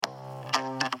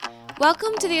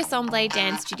Welcome to the Assemble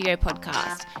Dance Studio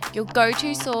podcast, your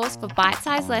go-to source for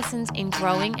bite-sized lessons in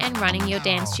growing and running your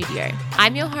dance studio.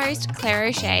 I'm your host, Claire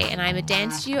O'Shea, and I'm a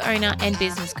dance studio owner and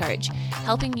business coach,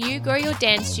 helping you grow your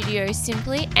dance studio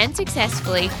simply and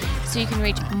successfully so you can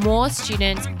reach more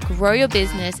students, grow your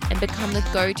business, and become the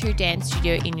go-to dance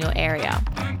studio in your area.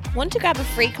 Want to grab a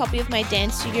free copy of my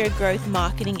Dance Studio Growth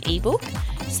Marketing ebook?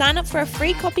 Sign up for a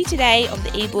free copy today of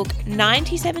the ebook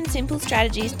 97 Simple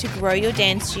Strategies to Grow Your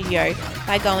Dance Studio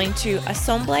by going to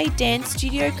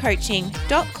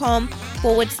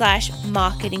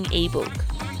assembledancestudiocoaching.com/marketing ebook.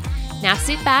 Now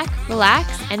sit back, relax,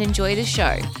 and enjoy the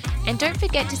show. And don't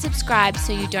forget to subscribe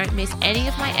so you don't miss any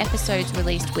of my episodes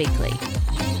released weekly.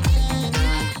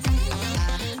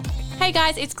 Hey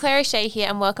guys, it's Claire O'Shea here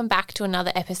and welcome back to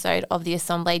another episode of the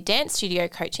Assemble Dance Studio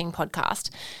Coaching Podcast.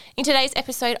 In today's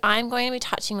episode, I'm going to be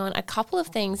touching on a couple of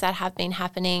things that have been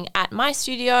happening at my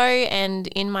studio and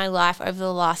in my life over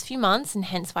the last few months, and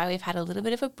hence why we've had a little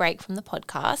bit of a break from the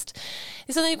podcast.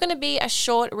 This is only going to be a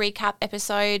short recap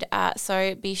episode,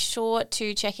 so be sure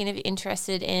to check in if you're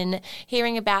interested in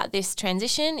hearing about this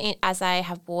transition as I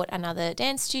have bought another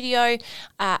dance studio,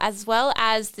 as well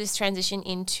as this transition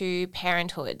into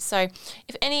parenthood. So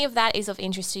if any of that is of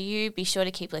interest to you, be sure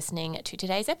to keep listening to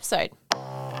today's episode.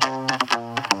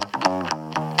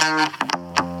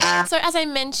 So as I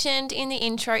mentioned in the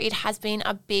intro, it has been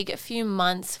a big few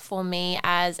months for me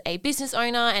as a business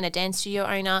owner and a dance studio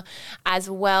owner, as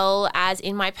well as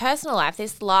in my personal life.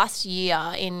 This last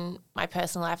year in my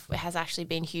personal life has actually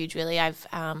been huge, really. I've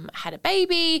had a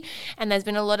baby and there's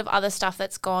been a lot of other stuff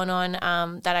that's gone on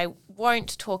that I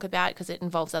won't talk about because it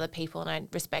involves other people and I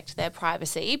respect their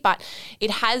privacy, but it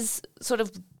has sort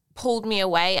of pulled me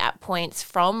away at points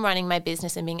from running my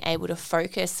business and being able to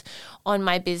focus on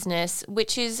my business,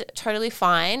 which is totally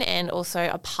fine and also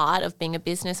a part of being a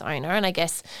business owner. And I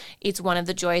guess it's one of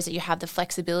the joys that you have the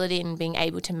flexibility in being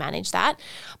able to manage that.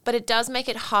 But it does make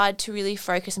it hard to really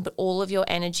focus and put all of your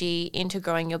energy into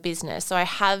growing your business. So I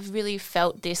have really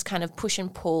felt this kind of push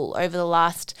and pull over the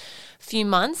last few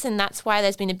months, and that's why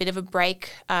there's been a bit of a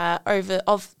break of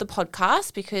the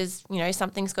podcast because, you know,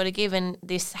 something's got to give, and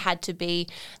this had to be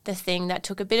the thing that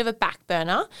took a bit of a back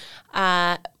burner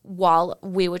while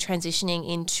we were transitioning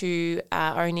into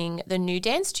owning the new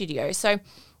dance studio. So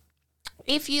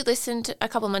if you listened a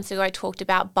couple of months ago, I talked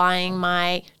about buying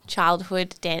my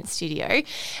childhood dance studio,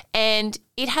 and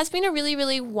it has been a really,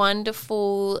 really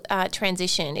wonderful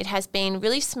transition. It has been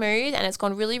really smooth and it's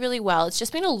gone really, really well. It's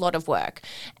just been a lot of work,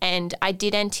 and I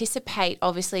did anticipate,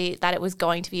 obviously, that it was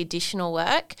going to be additional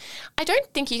work. I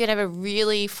don't think you can ever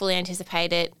really fully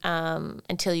anticipate it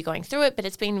until you're going through it, but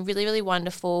it's been really, really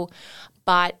wonderful.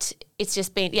 But it's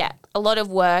just been, a lot of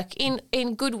work in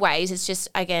good ways. It's just,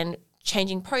 again,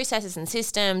 changing processes and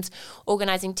systems,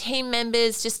 organizing team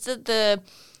members, just the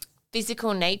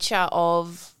physical nature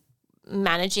of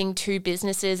managing two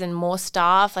businesses and more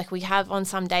staff. Like we have on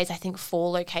some days, I think 4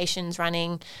 locations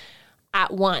running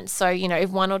at once. So, you know,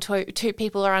 if one or two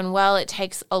people are unwell, it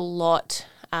takes a lot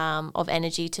of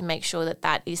energy to make sure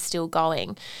that is still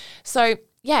going. So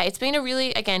it's been a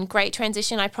really, again, great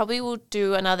transition. I probably will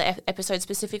do another episode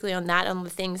specifically on that, on the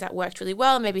things that worked really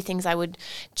well, maybe things I would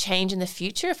change in the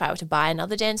future if I were to buy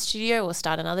another dance studio or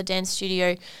start another dance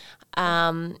studio,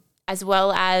 as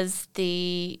well as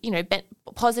the,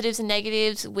 positives and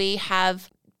negatives. We have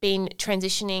been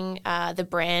transitioning the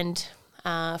brand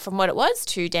from what it was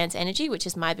to Dance Energy, which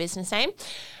is my business name.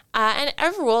 And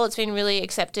overall, it's been really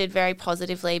accepted very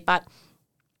positively, but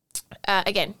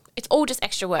again, it's all just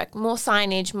extra work, more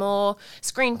signage, more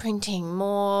screen printing,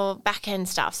 more back-end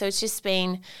stuff. So it's just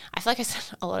been, I feel like I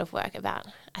said a lot of work about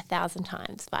 1,000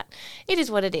 times, but it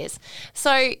is what it is.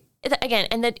 So again,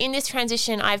 and that in this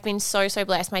transition, I've been so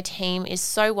blessed. My team is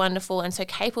so wonderful and so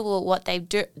capable of what they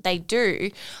do,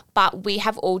 but we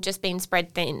have all just been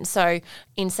spread thin. So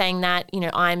in saying that,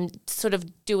 I'm sort of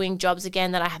doing jobs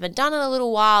again that I haven't done in a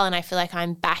little while, and I feel like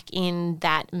I'm back in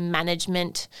that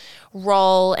management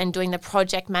role and doing the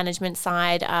project management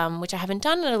side, which I haven't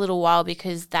done in a little while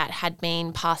because that had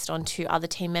been passed on to other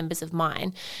team members of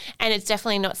mine. And it's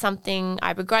definitely not something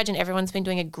I begrudge, and everyone's been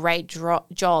doing a great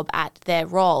job at their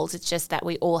roles. It's just that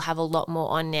we all have a lot more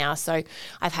on now. So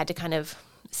I've had to kind of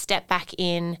step back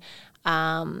in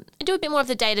and do a bit more of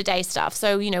the day-to-day stuff.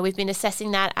 So, we've been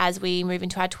assessing that as we move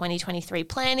into our 2023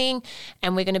 planning,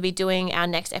 and we're going to be doing our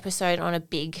next episode on a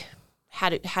big how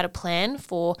to plan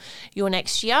for your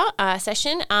next year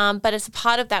session. But as a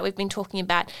part of that, we've been talking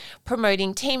about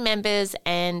promoting team members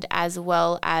and as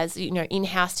well as,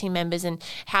 in-house team members and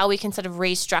how we can sort of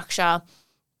restructure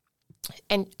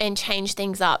and change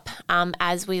things up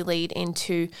as we lead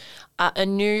into a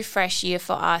new fresh year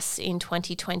for us in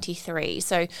 2023.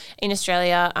 So in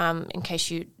Australia, in case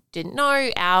you didn't know,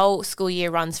 our school year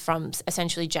runs from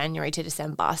essentially January to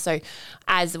December. So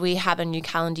as we have a new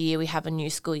calendar year, we have a new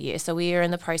school year. So we are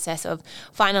in the process of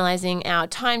finalising our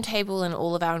timetable and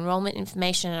all of our enrolment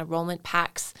information and enrolment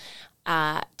packs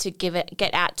to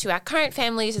get out to our current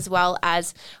families, as well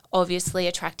as obviously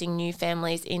attracting new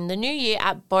families in the new year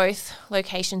at both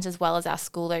locations, as well as our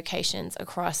school locations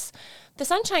across the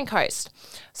Sunshine Coast.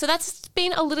 So that's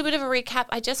been a little bit of a recap.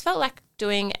 I just felt like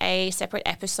doing a separate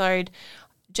episode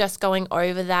just going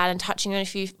over that and touching on a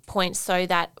few points so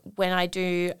that when I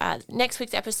do next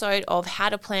week's episode of how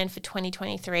to plan for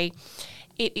 2023,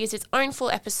 it is its own full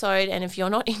episode. And if you're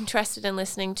not interested in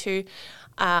listening to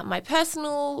my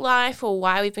personal life or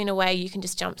why we've been away, you can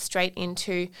just jump straight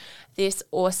into this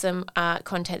awesome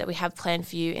content that we have planned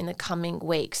for you in the coming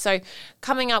week. So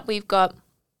coming up, we've got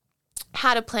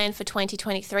how to plan for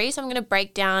 2023. So I'm going to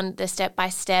break down the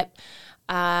step-by-step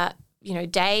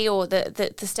day or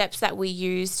the steps that we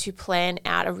use to plan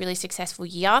out a really successful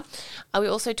year. We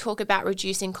also talk about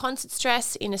reducing concert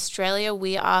stress. In Australia,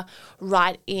 we are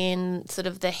right in sort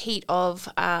of the heat of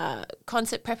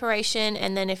concert preparation.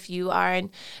 And then if you are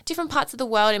in different parts of the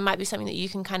world, it might be something that you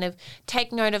can kind of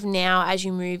take note of now as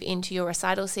you move into your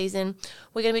recital season.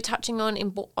 We're going to be touching on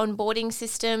onboarding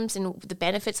systems and the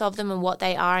benefits of them and what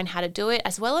they are and how to do it,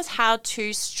 as well as how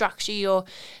to structure your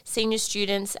senior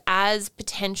students as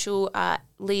potential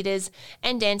leaders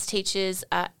and dance teachers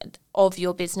of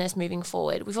your business moving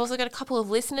forward. We've also got a couple of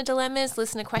listener dilemmas,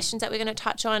 listener questions that we're going to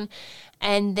touch on.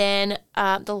 And then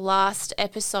the last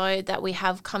episode that we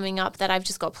have coming up that I've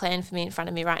just got planned for me in front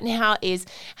of me right now is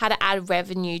how to add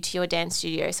revenue to your dance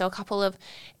studio. So a couple of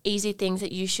easy things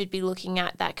that you should be looking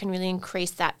at that can really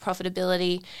increase that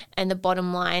profitability and the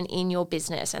bottom line in your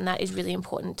business. And that is really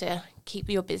important to keep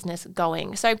your business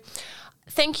going. So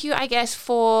thank you, I guess,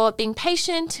 for being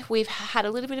patient. We've had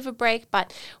a little bit of a break,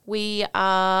 but we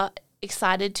are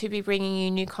excited to be bringing you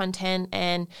new content,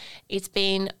 and it's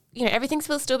been, everything's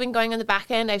still been going on the back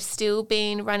end. I've still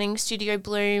been running Studio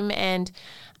Bloom and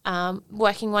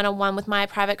working one-on-one with my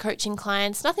private coaching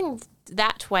clients. Nothing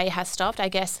that way has stopped. I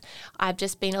guess I've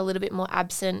just been a little bit more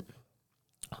absent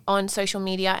on social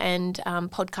media and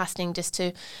podcasting, just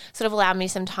to sort of allow me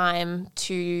some time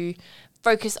to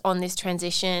focus on this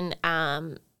transition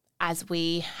as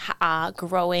we are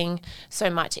growing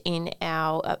so much in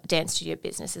our dance studio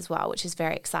business as well, which is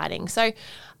very exciting. So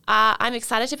I'm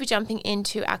excited to be jumping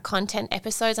into our content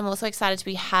episodes. I'm also excited to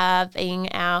be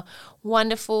having our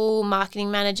wonderful marketing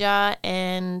manager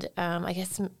and I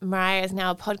guess Mariah is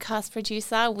now a podcast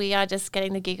producer. We are just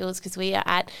getting the giggles because we are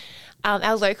at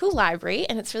our local library,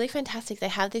 and it's really fantastic. They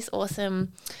have this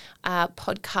awesome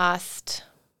podcast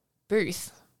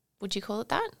booth. Would you call it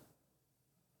that?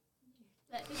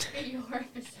 Let this be your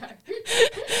episode.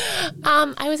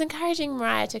 I was encouraging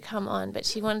Mariah to come on, but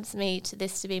she wants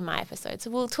this to be my episode.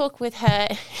 So we'll talk with her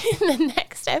in the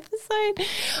next episode.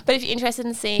 But if you're interested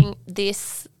in seeing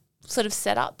this sort of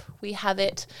setup, we have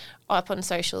it up on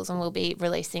socials, and we'll be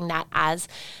releasing that as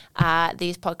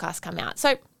these podcasts come out.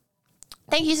 So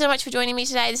thank you so much for joining me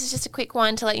today. This is just a quick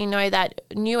one to let you know that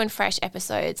new and fresh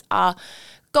episodes are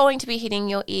going to be hitting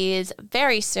your ears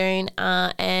very soon.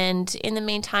 And in the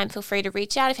meantime, feel free to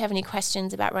reach out if you have any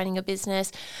questions about running a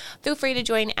business. Feel free to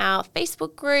join our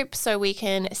Facebook group so we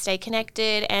can stay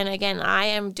connected. And again, I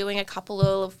am doing a couple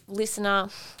of listener,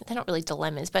 they're not really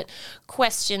dilemmas, but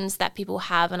questions that people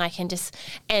have, and I can just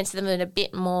answer them in a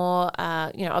bit more,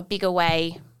 a bigger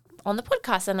way on the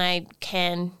podcast than I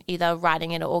can either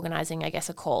writing it or organizing, I guess,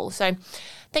 a call. So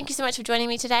thank you so much for joining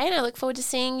me today, and I look forward to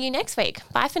seeing you next week.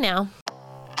 Bye for now.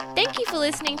 Thank you for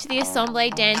listening to the Assemble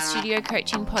Dance Studio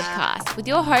Coaching Podcast with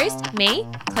your host, me,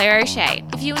 Claire O'Shea.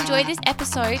 If you enjoyed this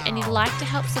episode and you'd like to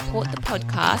help support the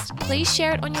podcast, please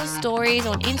share it on your stories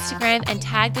on Instagram and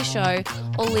tag the show,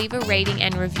 or leave a rating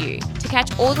and review. To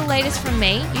catch all the latest from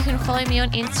me, you can follow me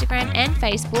on Instagram and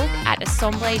Facebook at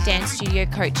Assemble Dance Studio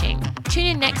Coaching. Tune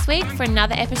in next week for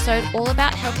another episode all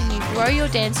about helping you grow your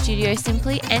dance studio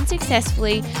simply and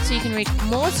successfully so you can reach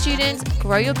more students,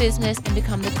 grow your business, and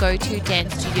become the go-to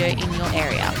dance studio in your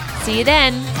area. See you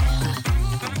then.